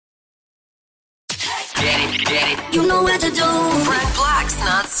Get it. You know what to do. Brent Black's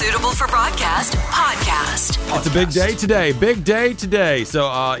Not Suitable for Broadcast podcast. It's a big day today. Big day today.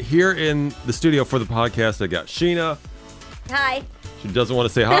 So here in the studio for the podcast, I got Sheena. Hi. She doesn't want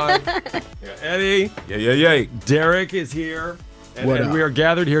to say hi. I got Eddie. Yeah. Derek is here. And we are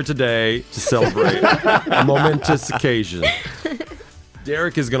gathered here today to celebrate a momentous occasion.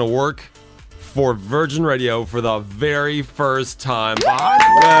 Derek is going to work for Virgin Radio for the very first time.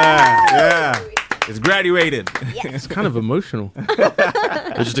 Yeah. It's graduated. Yes. It's kind of emotional.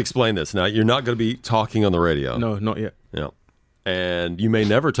 Let's just explain this. Now, you're not going to be talking on the radio. No, not yet. Yeah. And you may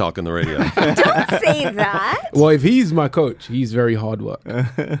never talk on the radio. Don't say that. Well, if he's my coach, he's very hard work.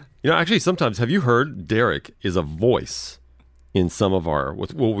 Actually, sometimes, have you heard Derek is a voice in some of our,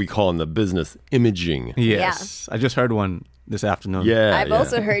 what we call in the business, imaging? Yes. I just heard one this afternoon. Yeah. I've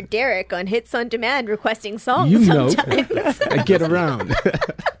also heard Derek on Hits on Demand requesting songs You know, sometimes. I get around.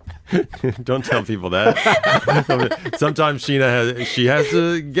 Don't tell people that. Sometimes Sheena has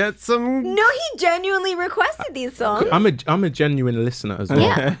to get some. No, he genuinely requested these songs. I'm a genuine listener as well.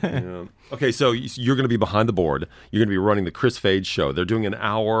 Yeah. Okay, so you're going to be behind the board. You're going to be running the Chris Fade show. They're doing an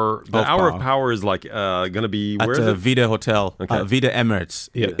hour. The Of hour power. of power is like going to be At where is it? Vida Hotel. Okay. Vida Emirates.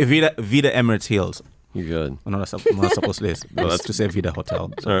 Yeah. Vida Emirates Hills. You're good. I'm not supposed to say. That's to say Vida Hotel.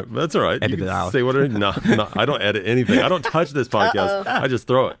 All right, that's all right. Edit You it can out. say whatever. No, I don't edit anything. I don't touch this podcast. I just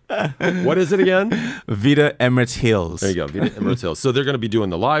throw it. What is it again? Vida Emirates Hills. There you go. Vida Emerald Hills. So they're going to be doing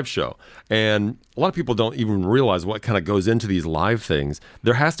the live show. And a lot of people don't even realize what kind of goes into these live things.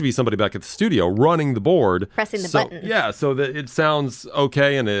 There has to be somebody back at the studio running the board. Pressing the buttons. Yeah, so that it sounds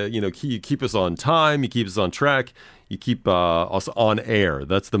okay. And, you keep us on time. You keep us on track. You keep us on air.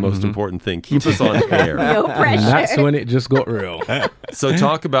 That's the most important thing. Keep us on air. No And pressure. that's when it just got real. So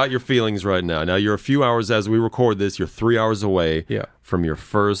talk about your feelings right now. Now, you're a few hours as we record this. You're 3 hours away from your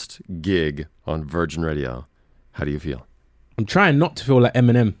first gig on Virgin Radio. How do you feel? I'm trying not to feel like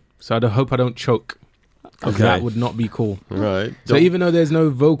Eminem, so I hope I don't choke. 'Cause Okay. that would not be cool. All right. So even though there's no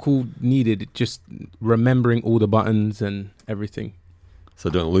vocal needed, just remembering all the buttons and everything. So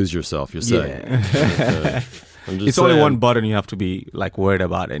don't lose yourself, you're saying. Yeah. I'm just It's only saying. one button you have to be worried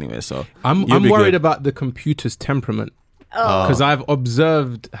about anyway. So I'm you'll be worried good. about the computer's temperament. Because I've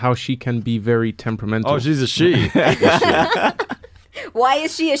observed how she can be very temperamental. Oh, she's a she. Why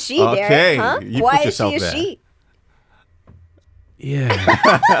is she a she, Okay, Derek? Huh? you Why put is she yourself a there. she? Yeah.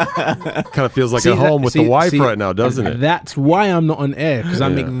 Kind of feels like See at home that- with see- the wife see, right now, doesn't it? That's why I'm not on air, because I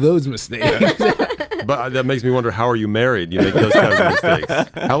make those mistakes. But that makes me wonder, how are you married? You make those kinds of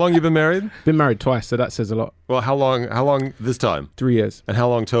mistakes. How long you been married? Been married twice, so that says a lot. Well, how long this time? 3 years. And how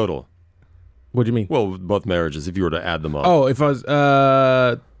long total? What do you mean? Well, both marriages, if you were to add them up. Oh, if I was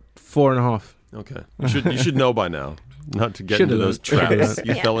 4.5. Okay. You should know by now. Not to get Should've into those learned. traps.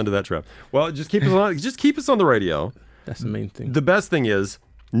 You fell into that trap. Well, just keep us on the radio. That's the main thing. The best thing is,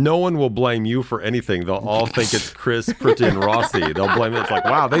 no one will blame you for anything. They'll all think it's Chris, Pretty, and Rossi. They'll blame it. It's like,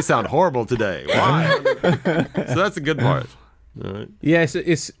 wow, they sound horrible today. Why? So that's the good part. All right. Yeah,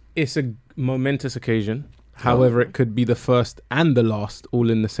 it's a momentous occasion. However, it could be the first and the last all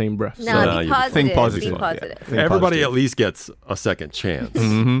in the same breath. No, So- be you positive. think positive. Be positive. Think Everybody positive. at least gets a second chance.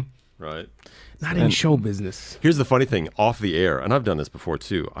 Right? Not in show business. Here's the funny thing, off the air, and I've done this before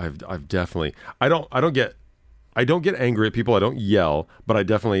too. I've definitely I don't get angry at people. I don't yell, but I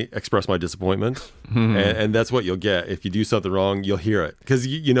definitely express my disappointment, and that's what you'll get if you do something wrong. You'll hear it because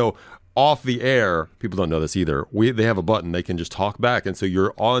off the air. People don't know this either. They have a button they can just talk back, and so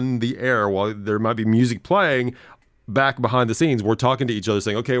you're on the air while there might be music playing. Back behind the scenes, we're talking to each other,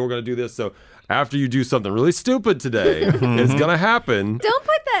 saying, "Okay, we're going to do this." So after you do something really stupid today, it's going to happen. Don't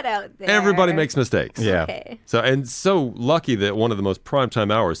put that out there. Everybody makes mistakes. Yeah. Okay. So lucky that one of the most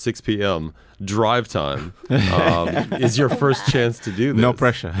primetime hours, 6 p.m. drive time, is your first chance to do this. No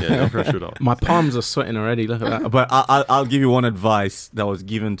pressure. Yeah, no pressure at all. My palms are sweating already. Look at that. But I'll give you one advice that was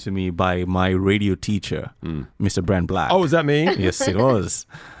given to me by my radio teacher, Mr. Brent Black. Oh, is that me? Yes, it was.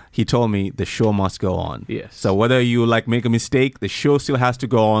 He told me the show must go on. Yes. So whether you make a mistake, the show still has to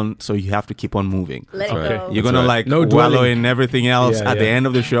go on. So you have to keep on moving. Let it Right. go. You're That's gonna right. No wallow dwelling. in everything else Yeah, at the yeah. end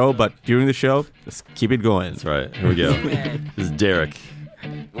of the show, but during the show, just keep it going. That's right. Here we go. This is Derek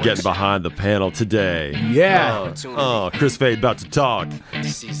getting behind the panel today. Yeah. Chris Fade about to talk.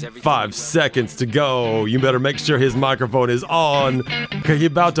 5 seconds to go. You better make sure his microphone is on, because he's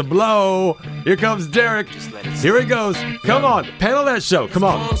about to blow. Here comes Derek. Here he goes. Come on, panel that show. Come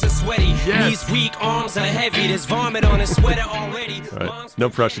on. Arms are sweaty, Yes. knees weak, arms are heavy. There's vomit on his sweater already. All right. No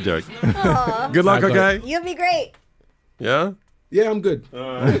pressure, Derek. Good luck, I got okay? You'll be great. Yeah? Yeah, I'm good.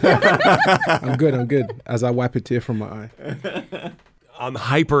 I'm good. As I wipe a tear from my eye. I'm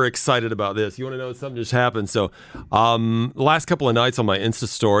hyper excited about this. You want to know something just happened? So, the last couple of nights on my Insta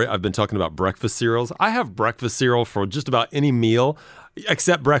story, I've been talking about breakfast cereals. I have breakfast cereal for just about any meal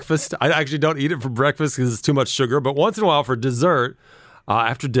except breakfast. I actually don't eat it for breakfast because it's too much sugar. But once in a while for dessert,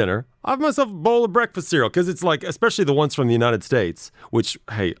 after dinner, I have myself a bowl of breakfast cereal because it's like, especially the ones from the United States, which,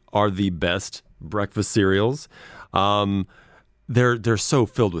 hey, are the best breakfast cereals. They're so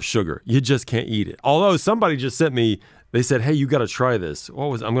filled with sugar. You just can't eat it. Although somebody just sent me, they said, hey, you got to try this.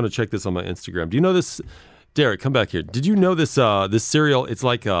 I'm going to check this on my Instagram. Do you know this? Derek, come back here. Did you know this this cereal? It's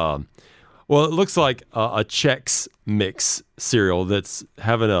like, it looks like a Chex Mix cereal that's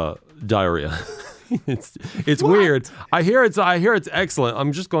having a diarrhea. It's weird. I hear it's excellent.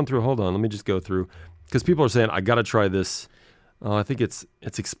 I'm just going through. Hold on. Let me just go through. Because people are saying, I got to try this. I think it's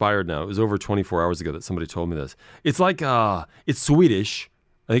expired now. It was over 24 hours ago that somebody told me this. It's like, it's Swedish,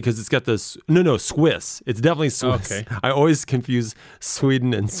 I think, because it's got this, no, Swiss. It's definitely Swiss. Okay. I always confuse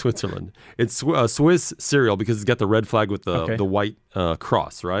Sweden and Switzerland. It's a Swiss cereal because it's got the red flag with the white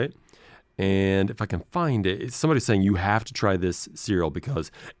cross, right? And if I can find it, somebody's saying you have to try this cereal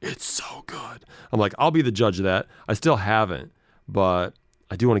because it's so good. I'm like, I'll be the judge of that. I still haven't, but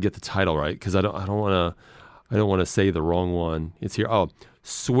I do want to get the title right because I don't want to say the wrong one. It's here. Oh,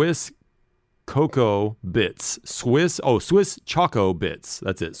 Swiss Cocoa Bits. Swiss Choco Bits.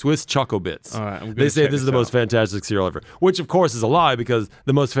 That's it. Swiss Choco Bits. All right, they say this is the most fantastic cereal ever, which of course is a lie because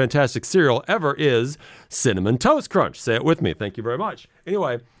the most fantastic cereal ever is Cinnamon Toast Crunch. Say it with me. Thank you very much.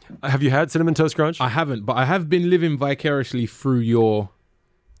 Anyway, have you had Cinnamon Toast Crunch? I haven't, but I have been living vicariously through your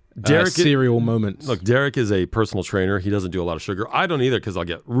cereal moments. Look, Derek is a personal trainer. He doesn't do a lot of sugar. I don't either because I'll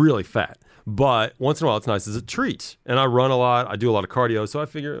get really fat. But once in a while, it's nice as a treat. And I run a lot. I do a lot of cardio. So I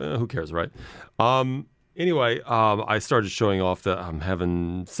figure, who cares, right? Anyway, I started showing off that I'm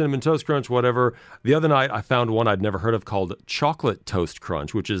having Cinnamon Toast Crunch, whatever. The other night, I found one I'd never heard of called Chocolate Toast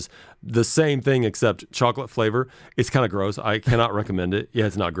Crunch, which is the same thing except chocolate flavor. It's kind of gross. I cannot recommend it. Yeah,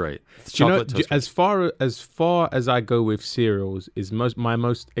 it's not great. It's chocolate toast crunch. As far as I go with cereals, is my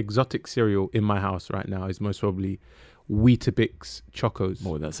most exotic cereal in my house right now is most probably Weetabix Chocos.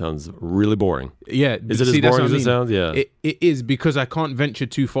 Boy, that sounds really boring. Yeah. Is it as boring as it sounds? Yeah. It is because I can't venture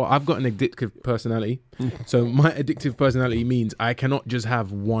too far. I've got an addictive personality. So my addictive personality means I cannot just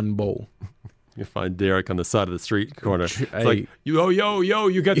have one bowl. You find Derek on the side of the street corner. It's like, yo,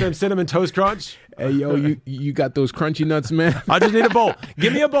 you got them Cinnamon Toast Crunch? Hey, yo, you got those crunchy nuts, man? I just need a bowl.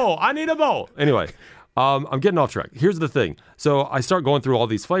 Give me a bowl. I need a bowl. Anyway, I'm getting off track. Here's the thing. So I start going through all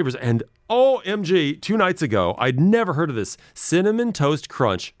these flavors, and OMG, 2 nights ago, I'd never heard of this Cinnamon Toast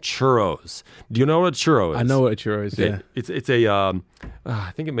Crunch churros. Do you know what a churro is? I know what a churro is, yeah. It's a,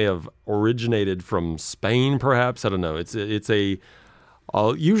 I think it may have originated from Spain, perhaps. I don't know. It's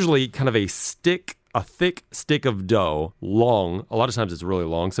usually kind of a thick stick of dough, long. A lot of times it's really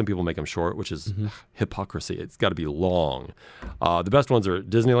long. Some people make them short, which is hypocrisy. It's got to be long. The best ones are at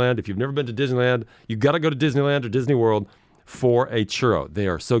Disneyland. If you've never been to Disneyland, you've got to go to Disneyland or Disney World for a churro. They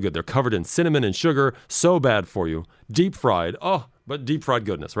are so good. They're covered in cinnamon and sugar. So bad for you. Deep fried. Oh, but deep fried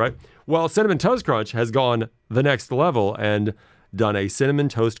goodness, right? Well, Cinnamon Toast Crunch has gone the next level and done a Cinnamon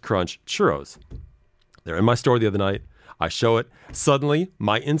Toast Crunch churros. They're in my store the other night. I show it. Suddenly,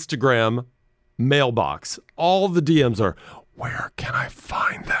 my Instagram mailbox, all the DMs are, where can I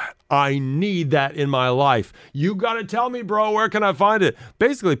find that? I need that in my life. You got to tell me, bro, where can I find it?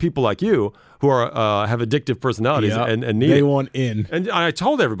 Basically, people like you who are have addictive personalities and need they it. want in. And I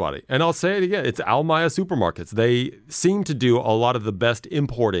told everybody, and I'll say it again, it's Almaya Supermarkets. They seem to do a lot of the best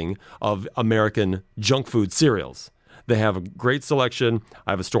importing of American junk food cereals. They have a great selection.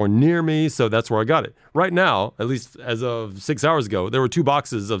 I have a store near me, so that's where I got it. Right now, at least as of 6 hours ago, there were 2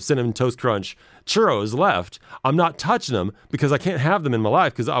 boxes of Cinnamon Toast Crunch churros left. I'm not touching them because I can't have them in my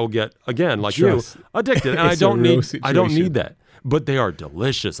life because I will get, again, like you, addicted. And I don't need that. But they are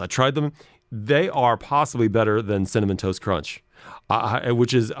delicious. I tried them. They are possibly better than Cinnamon Toast Crunch,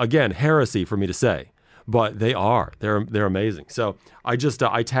 which is, again, heresy for me to say. But they are. They're amazing. So I just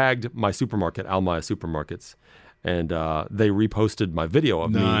I tagged my supermarket, Almaya Supermarkets, and they reposted my video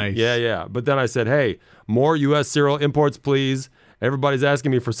of me. Yeah. But then I said, hey, more U.S. cereal imports, please. Everybody's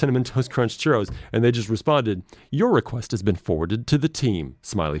asking me for Cinnamon Toast Crunch churros. And they just responded, your request has been forwarded to the team,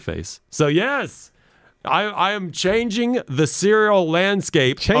 smiley face. So yes, I am changing the cereal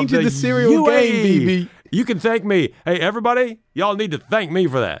landscape. Changing the cereal game, BB. You can thank me. Hey, everybody, y'all need to thank me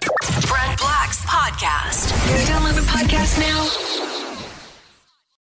for that. Brent Black's podcast. You download the podcast now?